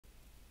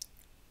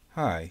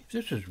Hi,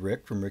 this is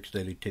Rick from Rick's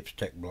Daily Tips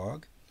Tech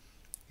Blog.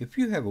 If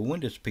you have a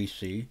Windows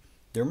PC,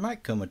 there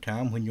might come a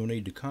time when you'll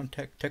need to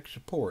contact tech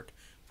support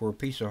for a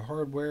piece of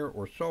hardware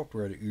or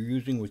software that you're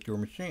using with your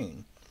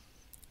machine.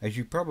 As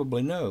you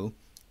probably know,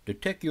 the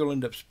tech you'll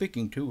end up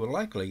speaking to will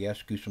likely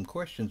ask you some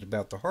questions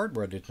about the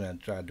hardware that's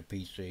inside the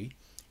PC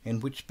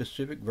and which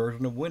specific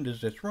version of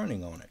Windows that's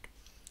running on it.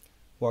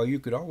 While you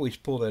could always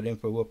pull that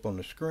info up on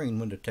the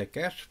screen when the tech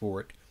asks for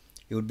it,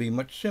 it would be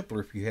much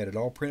simpler if you had it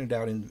all printed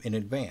out in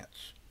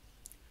advance.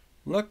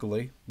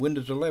 Luckily,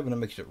 Windows 11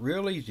 makes it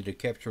real easy to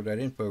capture that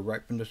info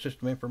right from the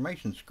system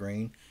information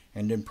screen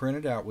and then print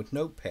it out with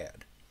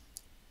Notepad.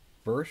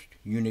 First,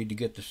 you need to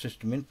get the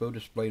system info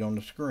displayed on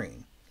the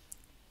screen.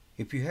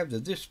 If you have the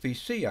This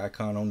PC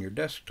icon on your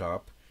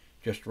desktop,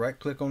 just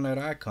right-click on that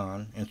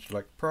icon and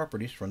select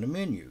Properties from the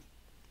menu.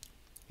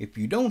 If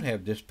you don't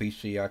have this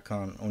PC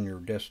icon on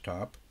your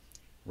desktop,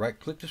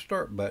 right-click the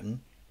Start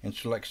button and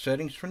select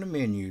Settings from the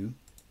menu.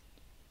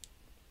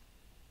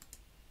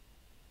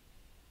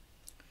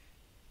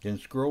 Then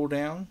scroll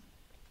down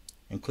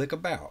and click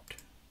About.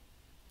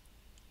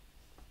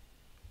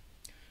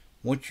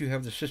 Once you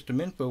have the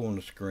system info on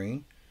the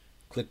screen,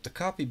 click the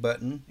Copy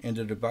button in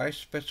the Device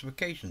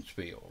Specifications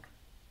field.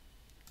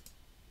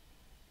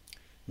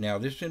 Now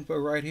this info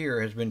right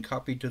here has been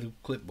copied to the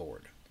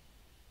clipboard.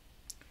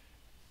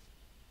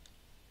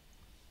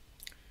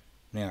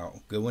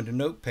 Now go into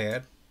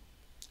Notepad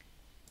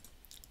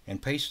and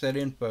paste that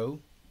info,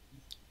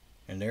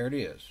 and there it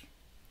is.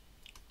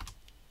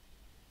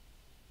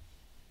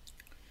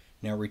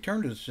 Now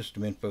return to the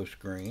System Info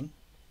screen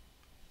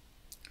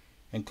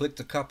and click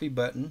the Copy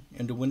button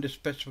in the Windows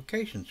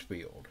Specifications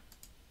field.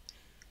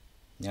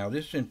 Now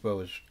this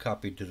info is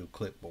copied to the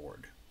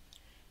clipboard.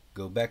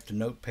 Go back to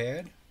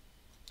Notepad,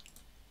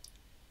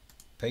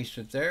 paste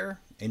it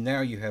there, and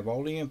now you have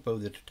all the info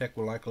that the tech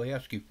will likely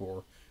ask you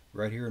for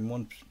right here in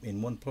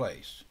one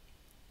place.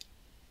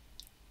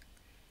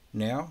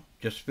 Now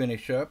just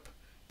finish up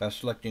by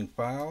selecting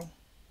File,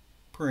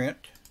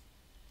 Print,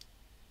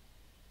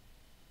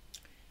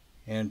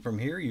 and from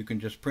here you can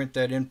just print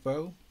that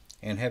info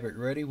and have it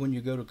ready when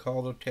you go to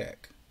call the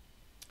tech.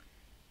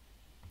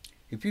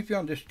 If you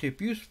found this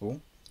tip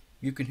useful,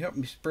 you can help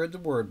me spread the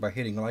word by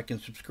hitting like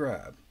and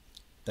subscribe.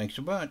 Thanks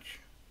a bunch.